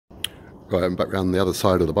Right, I'm back round the other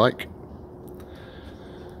side of the bike.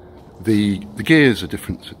 The gears are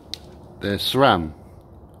different. They're SRAM.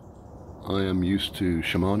 I am used to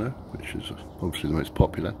Shimano, which is obviously the most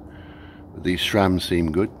popular. But these SRAM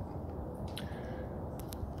seem good.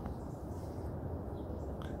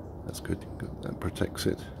 That's good. That protects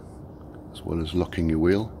it, as well as locking your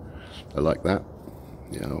wheel. I like that.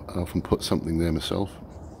 Yeah, I often put something there myself.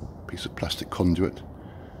 A piece of plastic conduit.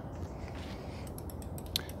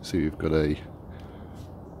 See, we've got a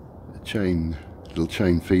chain, little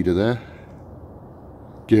chain feeder there.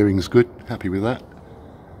 Gearing's good, happy with that.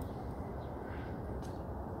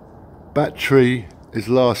 Battery is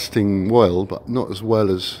lasting well, but not as well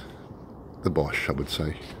as the Bosch, I would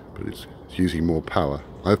say. But it's using more power.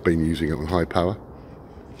 I've been using it on high power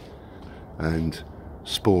and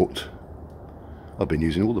sport. I've been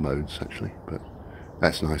using all the modes actually, but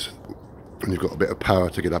that's nice when you've got a bit of power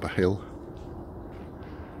to get up a hill.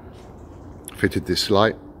 Fitted this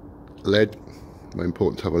light, LED. Very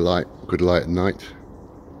important to have a light, good light at night.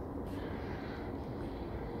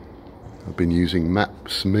 I've been using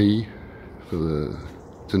Maps.me to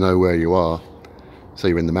know where you are. Say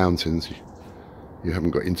you're in the mountains, you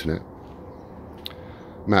haven't got internet.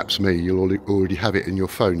 Maps.me, you'll already have it in your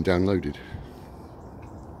phone downloaded.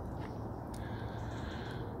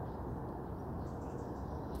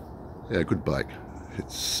 Yeah, good bike.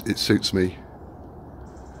 It suits me.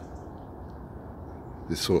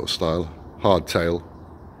 This sort of style, hardtail.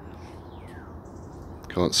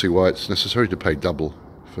 Can't see why it's necessary to pay double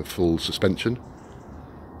for full suspension.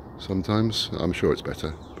 Sometimes I'm sure it's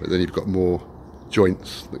better, but then you've got more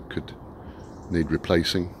joints that could need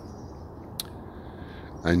replacing,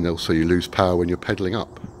 and also you lose power when you're pedaling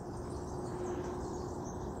up.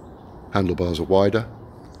 Handlebars are wider.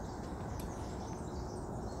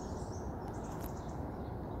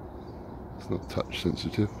 It's not touch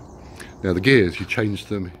sensitive. Now the gears, you change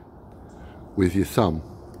them with your thumb.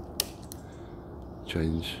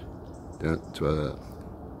 Change down to a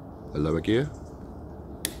lower gear.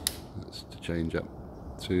 That's to change up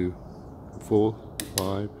to 4,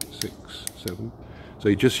 5, 6, 7. So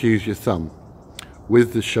you just use your thumb.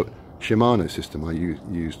 With the Shimano system, I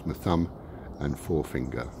used my thumb and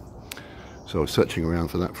forefinger. So I was searching around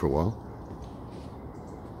for that for a while.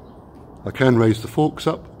 I can raise the forks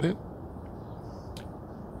up a bit.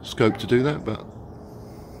 Scope to do that, but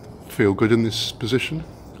feel good in this position.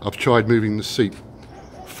 I've tried moving the seat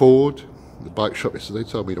forward. The bike shop yesterday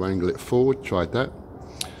told me to angle it forward. Tried that.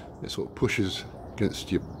 It sort of pushes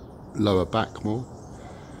against your lower back more.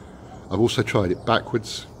 I've also tried it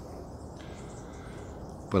backwards,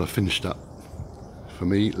 but I finished up. For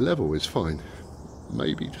me, level is fine.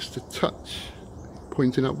 Maybe just a touch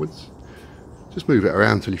pointing upwards. Just move it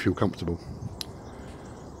around till you feel comfortable.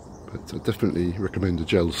 But I definitely recommend a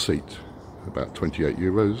gel seat. About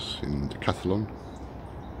 €28 in Decathlon.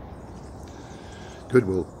 Good,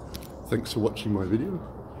 well, thanks for watching my video.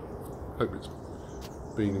 Hope it's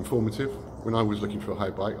been informative. When I was looking for a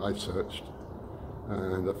Haibike, I searched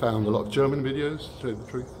and I found a lot of German videos, to tell you the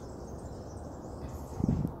truth.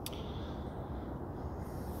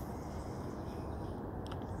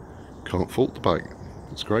 Can't fault the bike,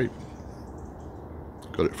 it's great.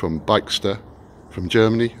 Got it from Bikester from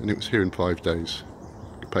Germany, and it was here in 5 days.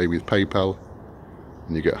 You pay with PayPal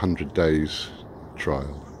and you get 100 days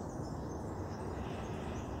trial.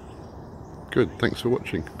 Good, thanks for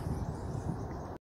watching.